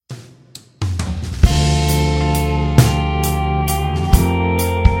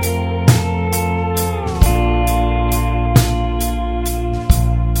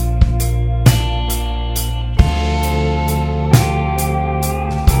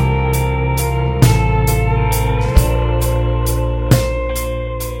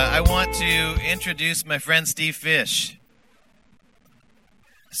introduce my friend Steve Fish.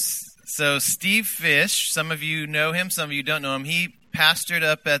 So Steve Fish, some of you know him, some of you don't know him. He pastored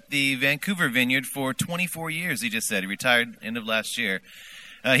up at the Vancouver Vineyard for 24 years, he just said. He retired end of last year.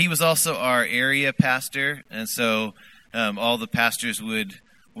 He was also our area pastor, and so all the pastors would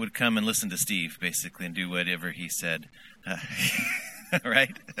come and listen to Steve, basically, and do whatever he said.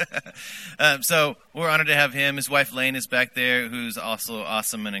 Right? So we're honored to have him. His wife, Lane, is back there, who's also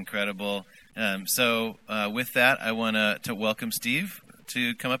awesome and incredible. So with that, I want to welcome Steve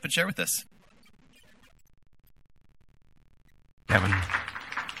to come up and share with us. Kevin. Am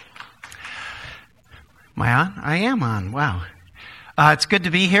I on? I am on. Wow. It's good to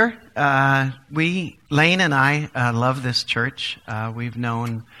be here. Lane and I love this church. We've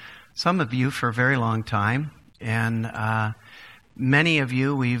known some of you for a very long time, and many of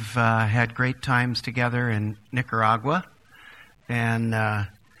you we've had great times together in Nicaragua, and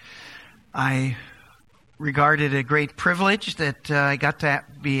I regard it a great privilege that I got to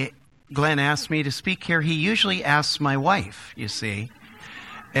be. Glenn asked me to speak here. He usually asks my wife, you see,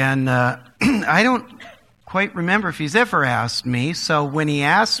 and I don't quite remember if he's ever asked me. So when he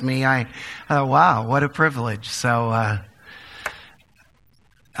asked me, I thought, wow, what a privilege. So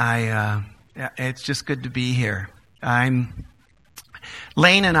it's just good to be here. Lane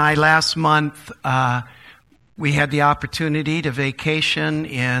and I last month, we had the opportunity to vacation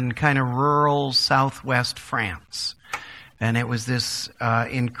in kind of rural southwest France. And it was this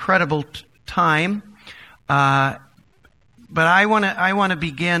incredible time. But I want to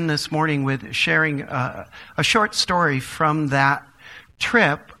begin this morning with sharing a short story from that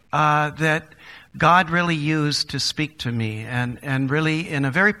trip that God really used to speak to me and really in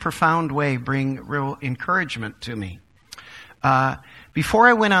a very profound way bring real encouragement to me. Before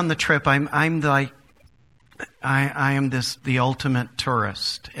I went on the trip, I am the ultimate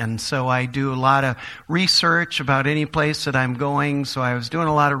tourist, and so I do a lot of research about any place that I'm going. So I was doing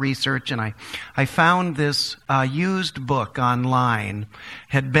a lot of research, and I found this used book online.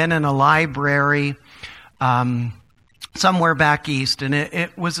 Had been in a library somewhere back east, and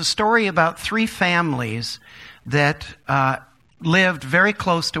it was a story about three families that lived very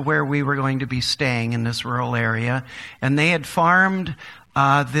close to where we were going to be staying in this rural area, and they had farmed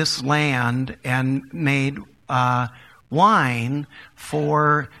this land and made wine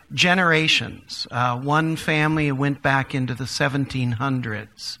for generations. One family went back into the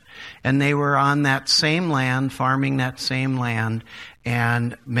 1700s, and they were on that same land, farming that same land,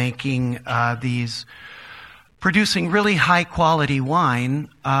 and making producing really high quality wine,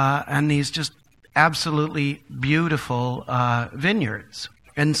 and these just absolutely beautiful vineyards.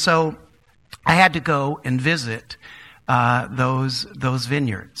 And so I had to go and visit those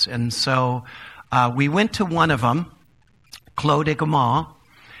vineyards. And so we went to one of them, Clos de Gaumont,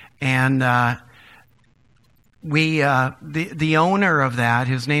 and the owner of that,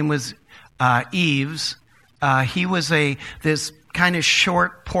 his name was Yves. He was this kind of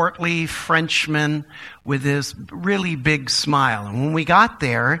short, portly Frenchman with this really big smile. And when we got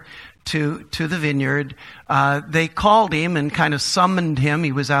there to the vineyard, they called him and kind of summoned him.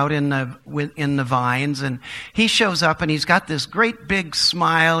 He was out in the vines, and he shows up, and he's got this great big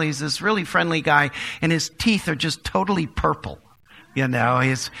smile. He's this really friendly guy, and his teeth are just totally purple. You know,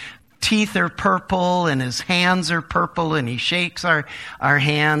 his teeth are purple, and his hands are purple, and he shakes our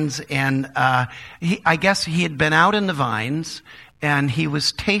hands. And I guess he had been out in the vines, and he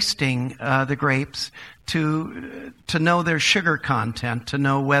was tasting the grapes to know their sugar content, to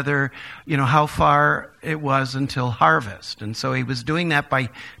know whether, how far it was until harvest. And so he was doing that by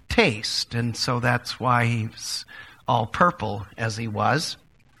taste, and so that's why he's all purple as he was.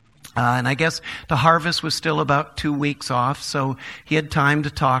 And I guess the harvest was still about 2 weeks off, so he had time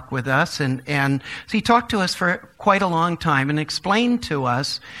to talk with us. And so he talked to us for quite a long time and explained to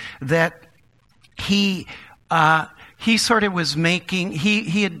us that he sort of was making,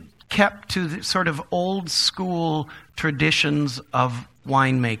 he had kept to the sort of old school traditions of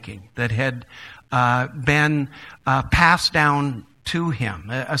winemaking that had been passed down to him,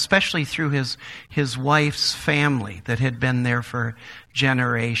 especially through his wife's family that had been there for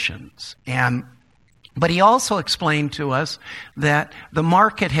generations. But he also explained to us that the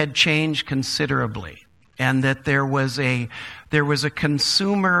market had changed considerably, and that there was a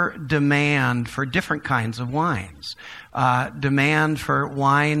consumer demand for different kinds of wines, demand for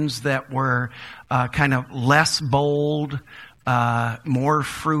wines that were kind of less bold, more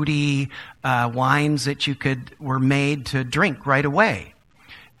fruity, wines that were made to drink right away,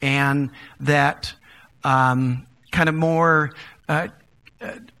 and that kind of more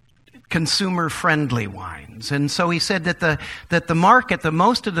consumer-friendly wines. And so he said that the market, the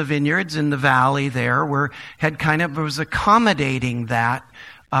most of the vineyards in the valley there was accommodating that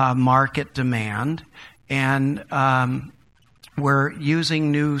market demand, and were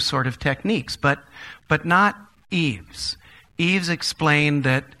using new sort of techniques, but not Eves. Eves explained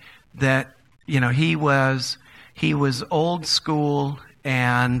that he was old school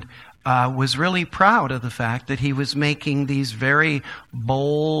and was really proud of the fact that he was making these very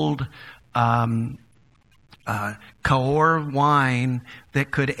bold Cahors wine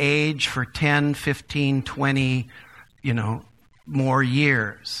that could age for 10, 15, 20, more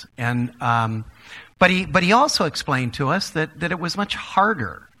years. And but he also explained to us that it was much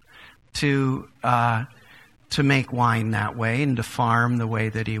harder to make wine that way and to farm the way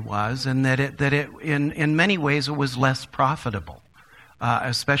that he was, and that it in many ways it was less profitable,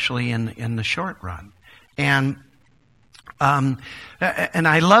 especially in the short run. And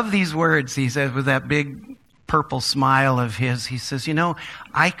I love these words. He says with that big purple smile of his. He says,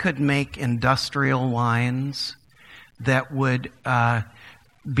 I could make industrial wines that would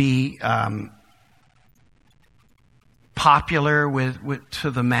be popular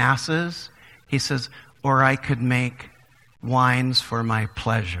to the masses. He says, or I could make wines for my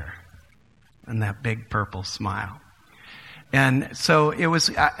pleasure. And that big purple smile. And so it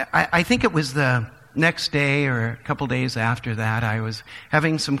was, I think it was the next day or a couple days after that, I was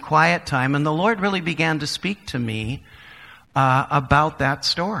having some quiet time, and the Lord really began to speak to me about that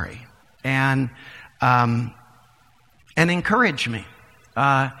story and encourage me.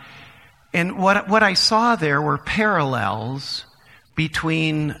 And what I saw there were parallels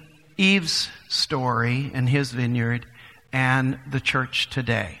between Eve's story and his vineyard and the church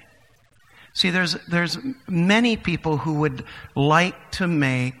today. See, there's many people who would like to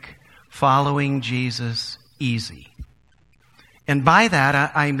make following Jesus easy. And by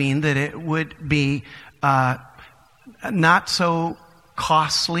that, I mean that it would be not so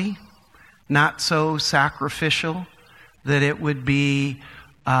costly, not so sacrificial, that it would be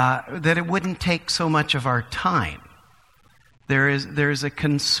that it wouldn't take so much of our time. There's a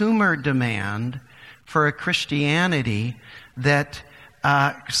consumer demand for a Christianity that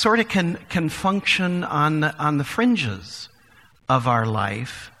sort of can function on the fringes of our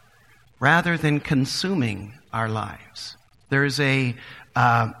life rather than consuming our lives. There's a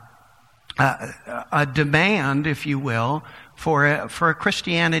demand, if you will, for a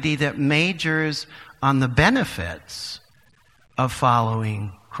Christianity that majors on the benefits of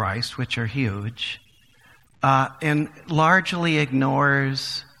following Christ, which are huge, and largely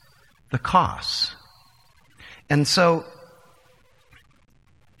ignores the costs. And so,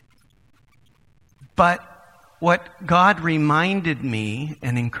 but what God reminded me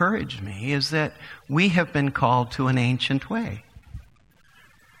and encouraged me is that we have been called to an ancient way.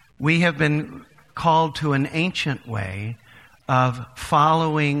 We have been called to an ancient way of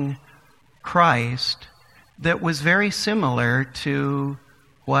following Christ that was very similar to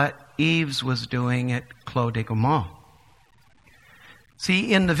what Eves was doing at Clos de Gaumont.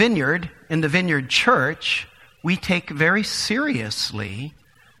 See, in the vineyard church, we take very seriously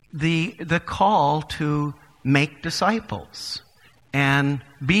the call to make disciples and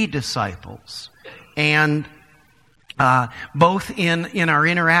be disciples. And both in our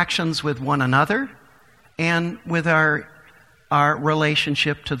interactions with one another and with our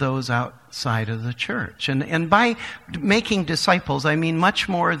relationship to those outside of the church. And by making disciples, I mean much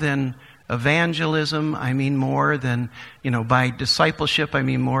more than evangelism. I mean more than, by discipleship, I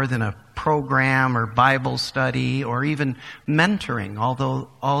mean more than a program or Bible study or even mentoring, although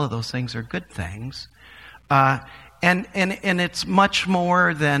all of those things are good things. And it's much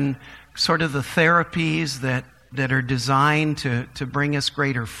more than sort of the therapies that are designed to bring us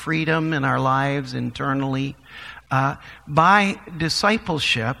greater freedom in our lives internally. By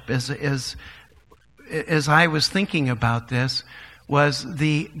discipleship, as I was thinking about this, was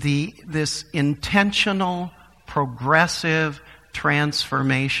this intentional, progressive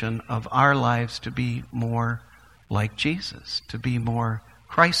transformation of our lives to be more like Jesus, to be more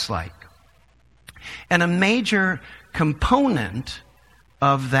Christ-like. And a major component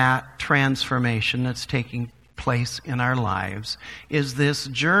of that transformation that's taking place in our lives is this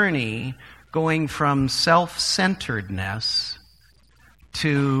journey going from self-centeredness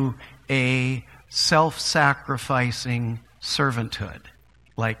to a self-sacrificing servanthood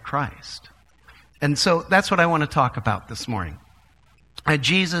like Christ. And so that's what I want to talk about this morning.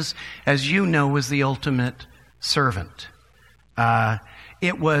 Jesus, as you know, was the ultimate servant.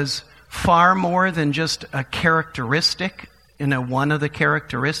 It was far more than just a characteristic, one of the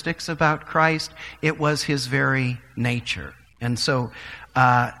characteristics about Christ. It was his very nature. And so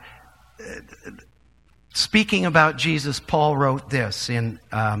speaking about Jesus, Paul wrote this in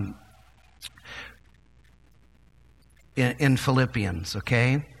Philippians,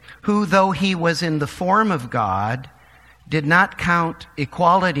 okay? Who, though he was in the form of God, did not count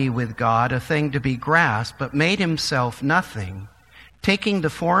equality with God a thing to be grasped, but made himself nothing, taking the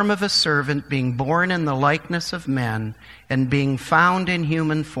form of a servant, being born in the likeness of men, and being found in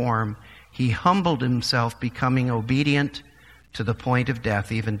human form, he humbled himself, becoming obedient to the point of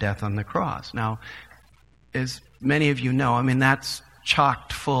death, even death on the cross. Now, as many of you know, I mean, that's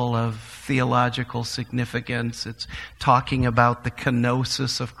chocked full of theological significance. It's talking about the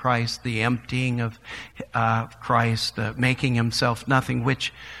kenosis of Christ, the emptying of Christ, making himself nothing,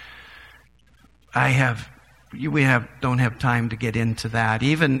 which we don't have time to get into that,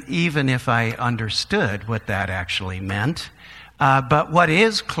 even if I understood what that actually meant. But what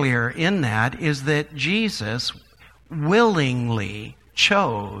is clear in that is that Jesus willingly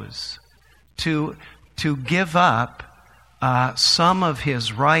chose to give up some of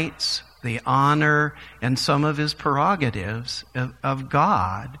his rights, the honor, and some of his prerogatives of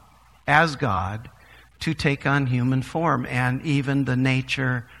God, as God, to take on human form and even the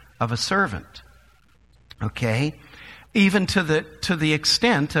nature of a servant. Okay? Even to the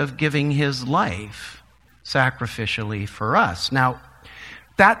extent of giving his life sacrificially for us. Now,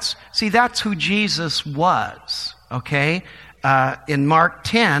 that's who Jesus was. Okay? In Mark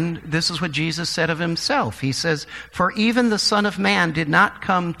 10, this is what Jesus said of himself. He says, "For even the Son of Man did not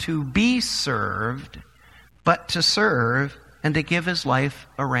come to be served, but to serve and to give his life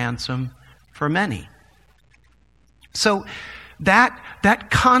a ransom for many." So that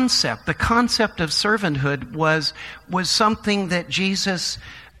concept, the concept of servanthood, was something that Jesus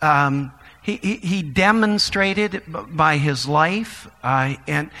he demonstrated by his life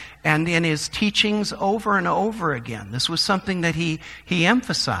and in his teachings over and over again. This was something that he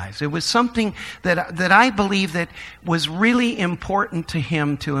emphasized. It was something that I believe that was really important to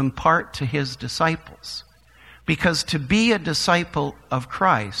him to impart to his disciples. Because to be a disciple of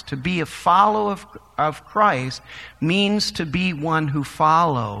Christ, to be a follower of Christ, means to be one who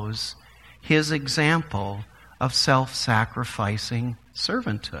follows his example of self-sacrificing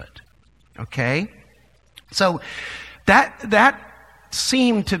servanthood. Okay? So that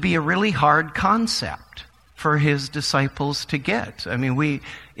seemed to be a really hard concept for his disciples to get. I mean,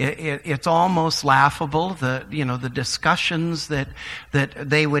 it's almost laughable, the discussions that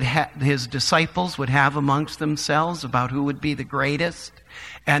they would his disciples would have amongst themselves about who would be the greatest.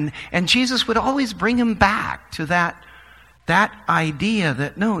 And Jesus would always bring him back to that idea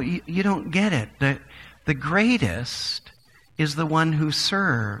that, no, you don't get it. The greatest is the one who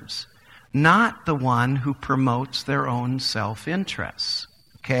serves, not the one who promotes their own self-interests.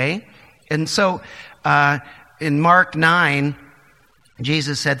 Okay? And so, in Mark 9,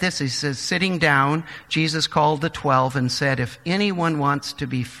 Jesus said this. He says, sitting down, Jesus called the 12 and said, "If anyone wants to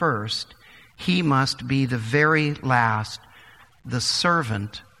be first, he must be the very last, the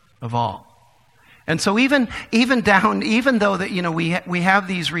servant of all." And so even though that we have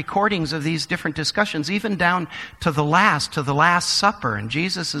these recordings of these different discussions, even down to the Last Supper, and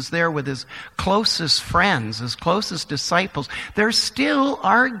Jesus is there with his closest friends, his closest disciples, they're still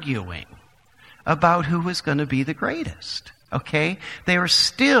arguing about who is going to be the greatest. Okay? They are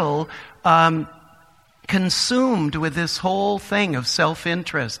still consumed with this whole thing of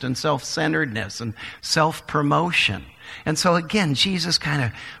self-interest and self-centeredness and self-promotion. And so again, Jesus kind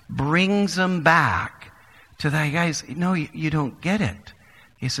of brings them back to that, guys, no, you don't get it.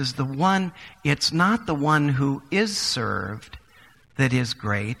 He says, it's not the one who is served that is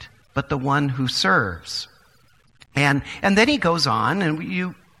great, but the one who serves. And then he goes on,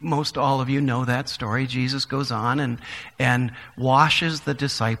 and most all of you know that story. Jesus goes on and washes the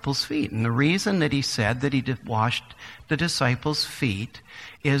disciples' feet. And the reason that he said that he washed the disciples' feet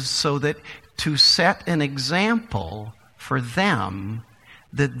is so that to set an example for them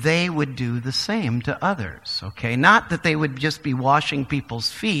that they would do the same to others. Okay? Not that they would just be washing people's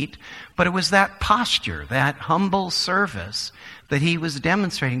feet, but it was that posture, that humble service that he was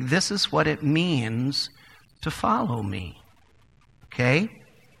demonstrating. This is what it means to follow me. Okay?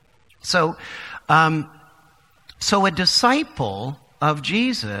 So a disciple of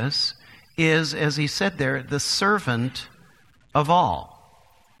Jesus is, as he said there, the servant of all.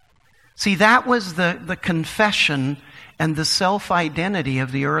 See, that was the confession and the self-identity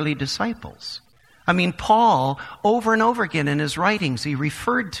of the early disciples. I mean, Paul, over and over again in his writings, he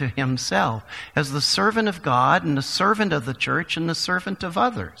referred to himself as the servant of God and the servant of the church and the servant of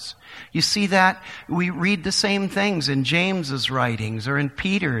others. You see that? We read the same things in James's writings or in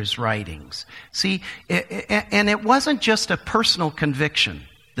Peter's writings. See, and it wasn't just a personal conviction.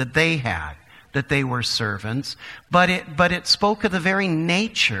 that they had, that they were servants, but it spoke of the very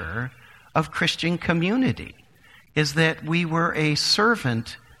nature of Christian community, is that we were a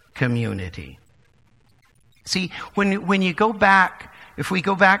servant community. See, when you go back, if we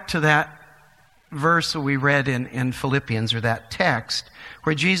go back to that verse that we read in Philippians, or that text,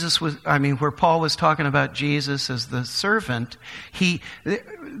 where where Paul was talking about Jesus as the servant,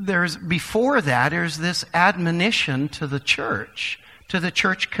 before that, there's this admonition to the church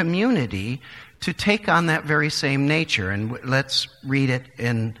community, to take on that very same nature. And let's read it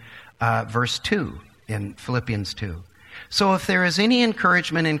in verse 2, in Philippians 2. So if there is any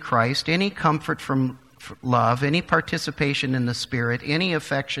encouragement in Christ, any comfort from love, any participation in the Spirit, any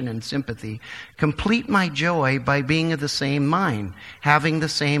affection and sympathy, complete my joy by being of the same mind, having the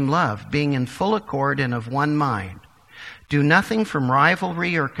same love, being in full accord and of one mind. Do nothing from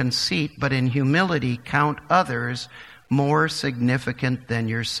rivalry or conceit, but in humility count others more significant than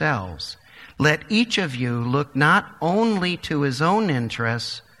yourselves. Let each of you look not only to his own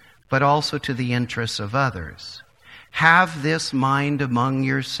interests, but also to the interests of others. Have this mind among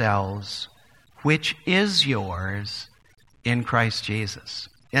yourselves, which is yours in Christ Jesus.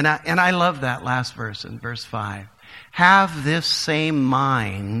 And I love that last verse in verse 5. Have this same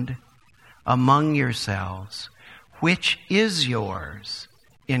mind among yourselves, which is yours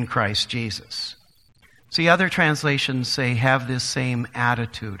in Christ Jesus. See, other translations say have this same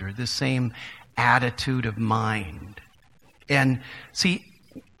attitude, or this same attitude of mind. And see,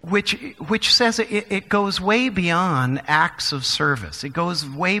 which says it goes way beyond acts of service. It goes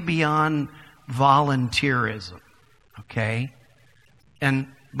way beyond volunteerism. Okay? And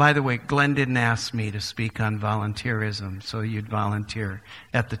by the way, Glenn didn't ask me to speak on volunteerism, so you'd volunteer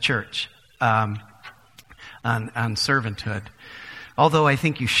at the church on servanthood. Although I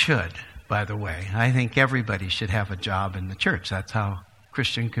think you should, by the way. I think everybody should have a job in the church. That's how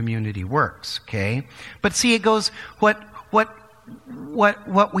Christian community works, okay? But see, it goes, what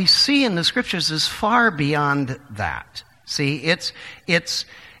we see in the Scriptures is far beyond that. See, it's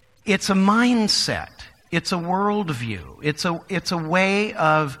a mindset. It's a worldview. It's a way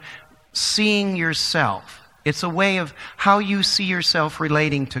of seeing yourself. It's a way of how you see yourself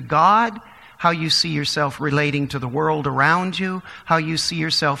relating to God, how you see yourself relating to the world around you, how you see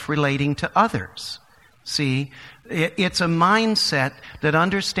yourself relating to others. See, it's a mindset that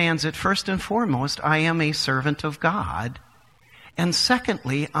understands that first and foremost, I am a servant of God. And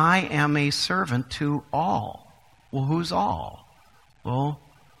secondly, I am a servant to all. Well, who's all? Well,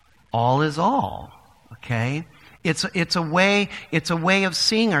 all is all. Okay? It's a way of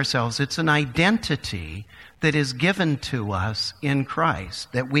seeing ourselves. It's an identity that is given to us in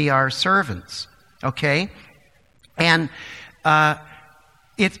Christ, that we are servants. Okay? And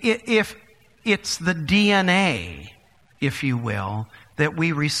if it's the DNA, if you will, that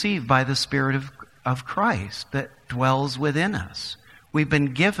we receive by the Spirit of Christ that dwells within us. We've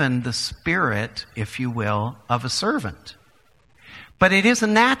been given the spirit, if you will, of a servant. But it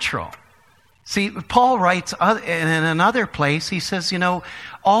isn't natural. See, Paul writes in another place, he says,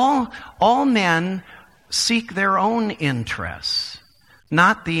 all men seek their own interests,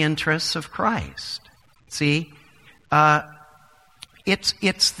 not the interests of Christ. See,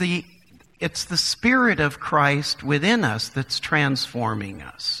 it's the Spirit of Christ within us that's transforming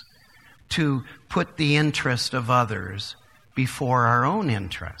us to put the interest of others before our own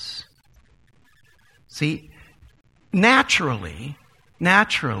interests. See, naturally,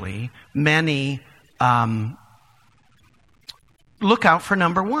 many look out for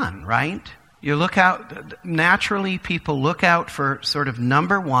number one, right? Naturally people look out for sort of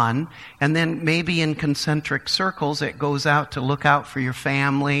number one, and then maybe in concentric circles it goes out to look out for your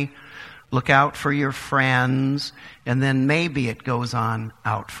family, look out for your friends, and then maybe it goes on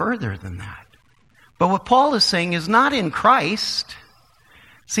out further than that. But what Paul is saying is not in Christ.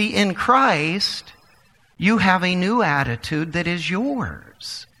 See, in Christ, you have a new attitude that is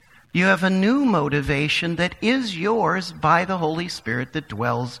yours. You have a new motivation that is yours by the Holy Spirit that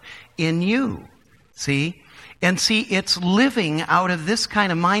dwells in you. See? And see, it's living out of this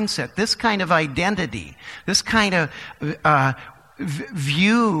kind of mindset, this kind of identity, this kind of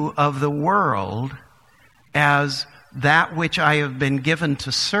view of the world as that which I have been given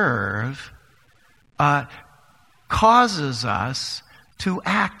to serve, causes us to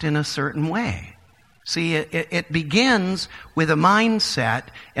act in a certain way. See, it begins with a mindset,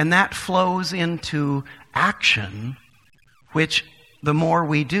 and that flows into action, which the more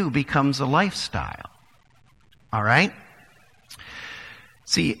we do becomes a lifestyle. All right?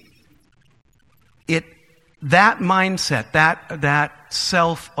 See, that mindset, that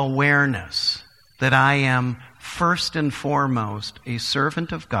self-awareness that I am first and foremost a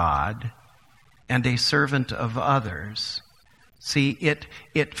servant of God and a servant of others, see,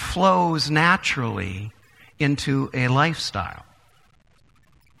 it flows naturally into a lifestyle.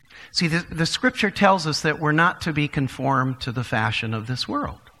 See, the Scripture tells us that we're not to be conformed to the fashion of this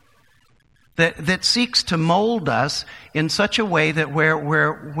world, that seeks to mold us in such a way that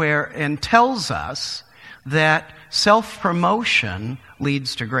and tells us that self-promotion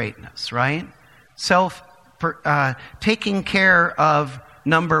leads to greatness, right? Taking care of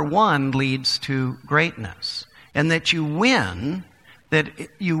number one leads to greatness, and that you win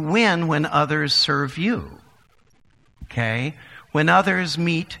when others serve you. Okay? When others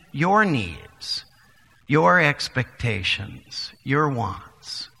meet your needs, your expectations, your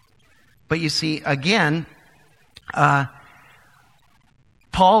wants. But you see, again,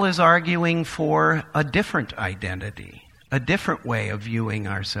 Paul is arguing for a different identity, a different way of viewing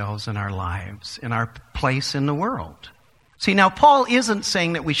ourselves and our lives and our place in the world. See, now Paul isn't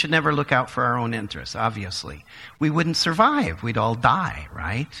saying that we should never look out for our own interests, obviously. We wouldn't survive. We'd all die,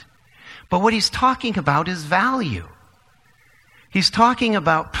 right? But what he's talking about is value. He's talking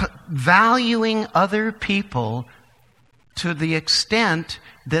about valuing other people to the extent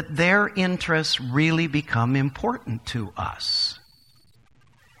that their interests really become important to us.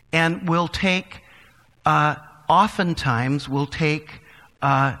 And oftentimes we'll take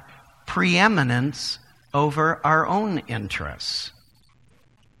preeminence over our own interests.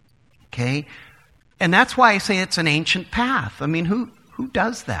 Okay? And that's why I say it's an ancient path. I mean, who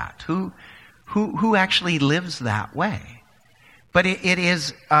does that? Who actually lives that way? But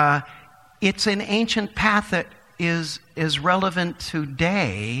it's an ancient path that is as relevant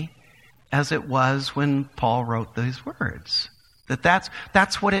today as it was when Paul wrote these words.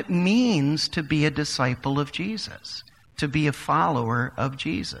 That's what it means to be a disciple of Jesus, to be a follower of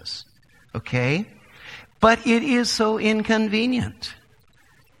Jesus. Okay? But it is so inconvenient.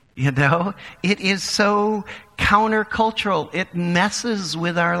 You know? It is so countercultural. It messes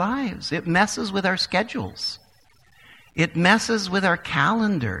with our lives. It messes with our schedules. It messes with our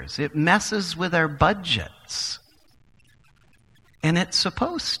calendars. It messes with our budgets. And it's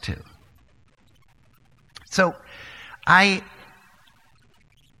supposed to. So, I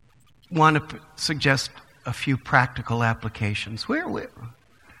want to suggest a few practical applications.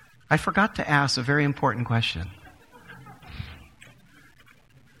 I forgot to ask a very important question.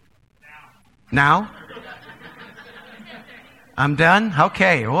 Now? I'm done?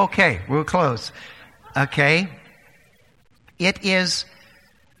 Okay, we'll close. Okay.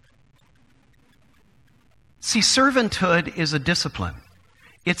 Servanthood is a discipline.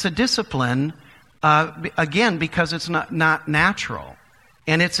 It's a discipline, again, because it's not natural.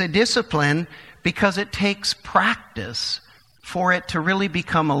 And it's a discipline because it takes practice for it to really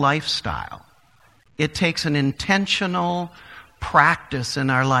become a lifestyle. It takes an intentional practice in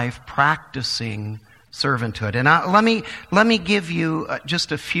our life, practicing servanthood. And let me give you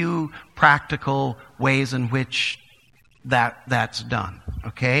just a few practical ways in which that's done.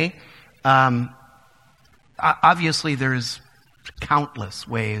 Okay? Obviously, there's countless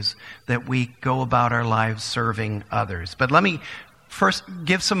ways that we go about our lives serving others. But let me first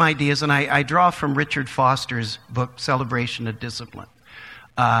give some ideas, and I draw from Richard Foster's book, Celebration of Discipline.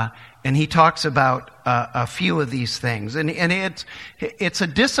 And he talks about a few of these things. And it's a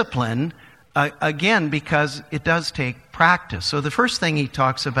discipline, again, because it does take practice. So the first thing he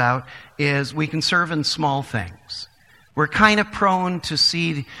talks about is we can serve in small things. We're kind of prone to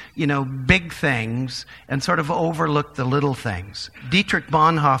see, big things and sort of overlook the little things. Dietrich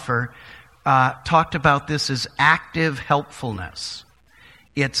Bonhoeffer talked about this as active helpfulness.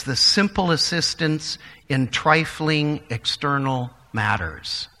 It's the simple assistance in trifling external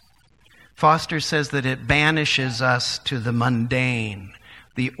matters. Foster says that it banishes us to the mundane,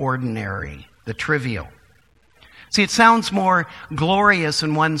 the ordinary, the trivial. See, it sounds more glorious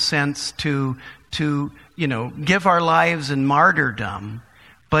in one sense to give our lives in martyrdom,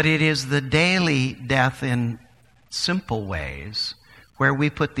 but it is the daily death in simple ways where we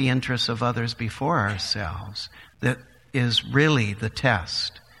put the interests of others before ourselves that is really the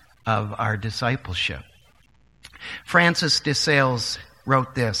test of our discipleship. Francis de Sales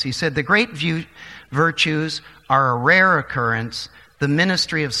wrote this. He said, "The great virtues are a rare occurrence. The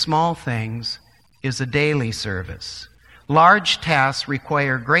ministry of small things is a daily service. Large tasks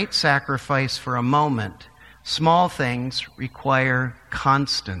require great sacrifice for a moment. Small things require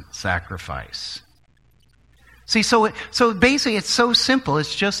constant sacrifice." See, so basically it's so simple.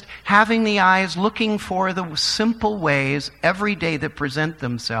 It's just having the eyes looking for the simple ways every day that present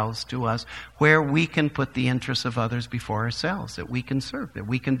themselves to us where we can put the interests of others before ourselves, that we can serve, that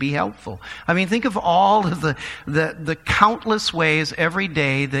we can be helpful. I mean, think of all of the countless ways every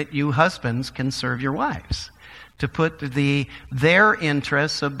day that you husbands can serve your wives, to put their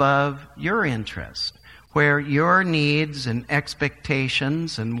interests above your interest, where your needs and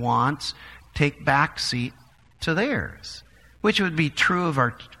expectations and wants take backseat to theirs, which would be true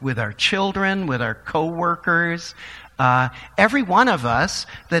with our children, with our co-workers. Every one of us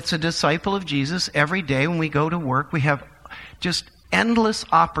that's a disciple of Jesus, every day when we go to work, we have just endless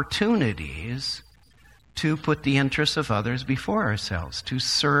opportunities to put the interests of others before ourselves, to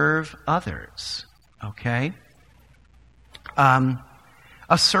serve others. Okay?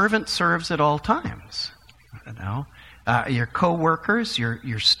 A servant serves at all times. You know, your co-workers,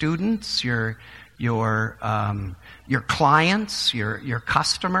 your students, your clients, your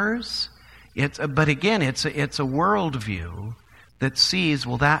customers. But again, it's a worldview that sees,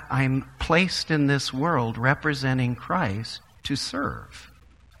 well, that I'm placed in this world representing Christ to serve.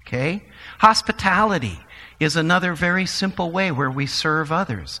 Okay? Hospitality is another very simple way where we serve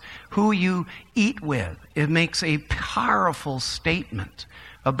others. Who you eat with, it makes a powerful statement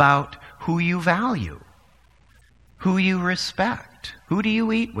about who you value, who you respect. Who do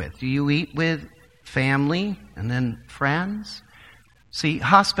you eat with? Do you eat with family and then friends? See,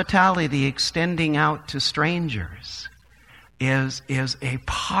 hospitality, the extending out to strangers, is a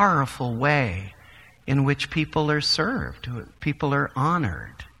powerful way in which people are served, people are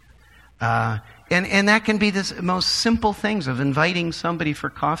honored. And that can be the most simple things of inviting somebody for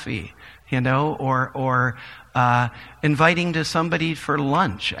coffee, or inviting to somebody for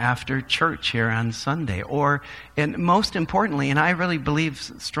lunch after church here on Sunday. And most importantly, and I really believe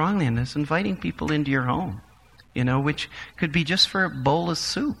strongly in this, inviting people into your home, which could be just for a bowl of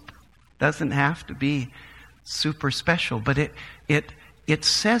soup. Doesn't have to be super special, but it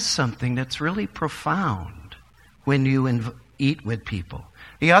says something that's really profound when you eat with people.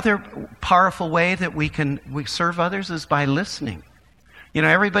 The other powerful way that we serve others is by listening.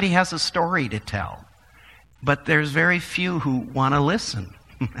 Everybody has a story to tell, but there's very few who want to listen,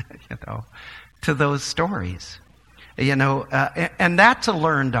 to those stories. And that's a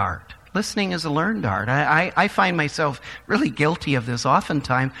learned art. Listening is a learned art. I find myself really guilty of this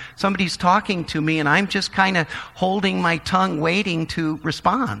oftentimes. Somebody's talking to me and I'm just kind of holding my tongue waiting to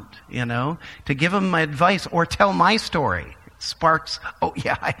respond, to give them my advice or tell my story. It sparks, oh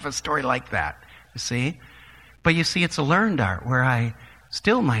yeah, I have a story like that, you see? But you see, it's a learned art where I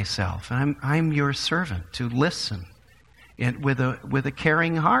still myself. I'm your servant to listen with a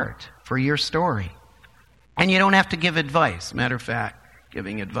caring heart for your story. And you don't have to give advice. Matter of fact,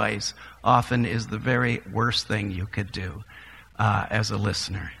 giving advice often is the very worst thing you could do as a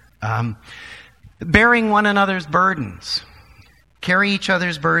listener. Bearing one another's burdens. Carry each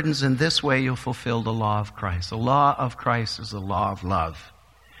other's burdens. In this way you'll fulfill the law of Christ. The law of Christ is the law of love.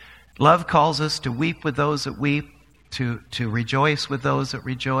 Love calls us to weep with those that weep, to rejoice with those that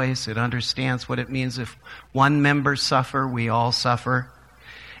rejoice. It understands what it means if one member suffer, we all suffer.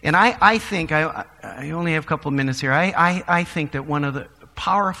 And I think, I only have a couple of minutes here, I think that one of the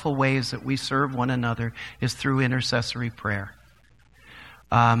powerful ways that we serve one another is through intercessory prayer,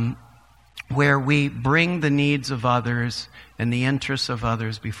 where we bring the needs of others and the interests of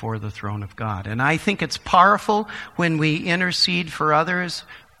others before the throne of God. And I think it's powerful when we intercede for others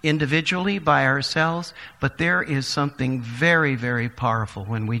individually by ourselves, but there is something very, very powerful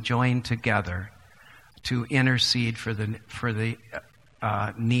when we join together to intercede for the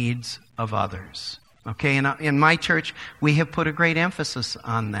needs of others. Okay, and in my church, we have put a great emphasis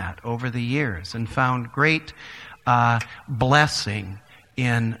on that over the years and found great blessing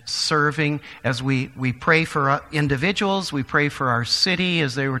in serving as we pray for individuals, we pray for our city,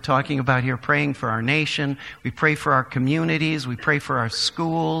 as they were talking about here, praying for our nation, we pray for our communities, we pray for our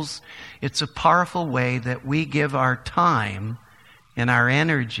schools. It's a powerful way that we give our time and our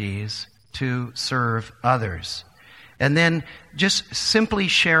energies to serve others. And then just simply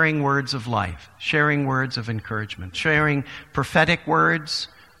sharing words of life, sharing words of encouragement, sharing prophetic words,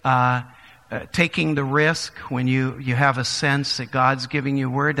 taking the risk when you have a sense that God's giving you a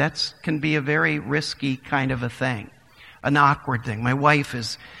word. That can be a very risky kind of a thing, an awkward thing. My wife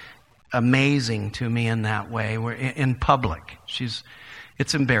is amazing to me in that way. We're in public.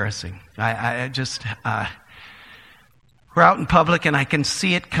 It's embarrassing. We're out in public and I can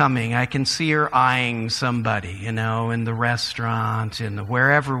see it coming. I can see her eyeing somebody, in the restaurant,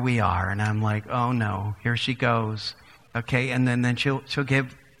 wherever we are. And I'm like, oh no, here she goes. Okay, and then she'll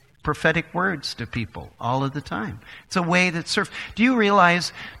give prophetic words to people all of the time. It's a way that serves. Do you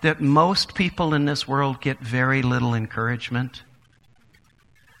realize that most people in this world get very little encouragement?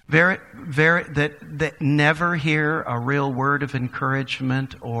 That never hear a real word of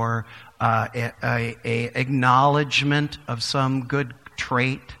encouragement or a acknowledgement of some good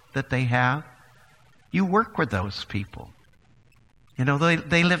trait that they have. You work with those people. You know,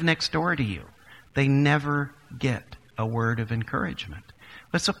 they live next door to you. They never get a word of encouragement.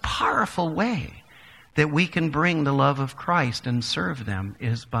 It's a powerful way that we can bring the love of Christ and serve them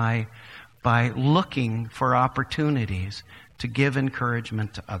is by looking for opportunities to give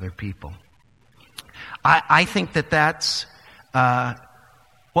encouragement to other people. I think that's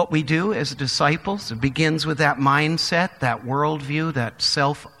what we do as disciples. It begins with that mindset, that worldview, that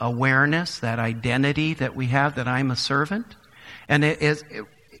self-awareness, that identity that we have, that I'm a servant. And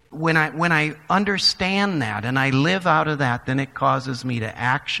when I understand that and I live out of that, then it causes me to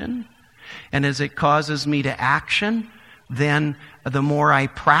action. And as it causes me to action, then the more I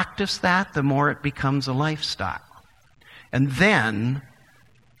practice that, the more it becomes a lifestyle. And then,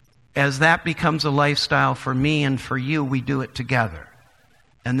 as that becomes a lifestyle for me and for you, we do it together.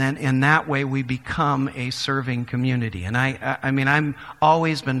 And then in that way, we become a serving community. And I mean, I'm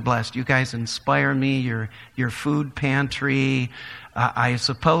always been blessed. You guys inspire me. Your food pantry. I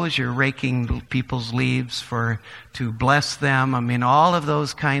suppose you're raking people's leaves to bless them. I mean, all of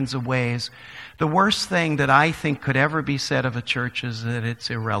those kinds of ways. The worst thing that I think could ever be said of a church is that it's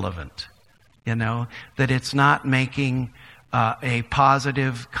irrelevant. You know, that it's not making a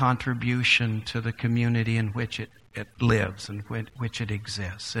positive contribution to the community in which it lives and which it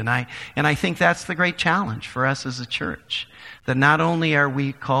exists. And I think that's the great challenge for us as a church. That not only are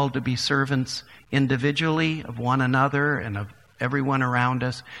we called to be servants individually of one another and of everyone around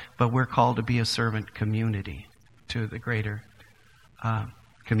us, but we're called to be a servant community to the greater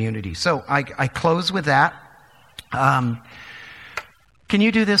community. So I close with that. Can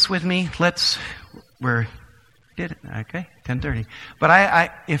you do this with me? Did it? Okay, 10:30.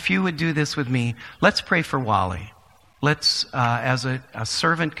 But if you would do this with me, let's pray for Wally. Let's, as a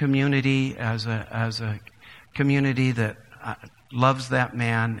servant community, as a community that loves that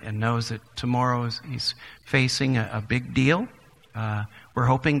man and knows that tomorrow he's facing a big deal. We're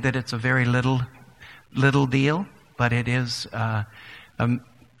hoping that it's a very little deal, but it is a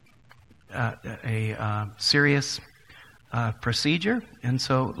serious procedure. And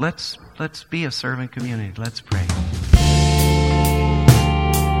so let's be a servant community. Let's pray.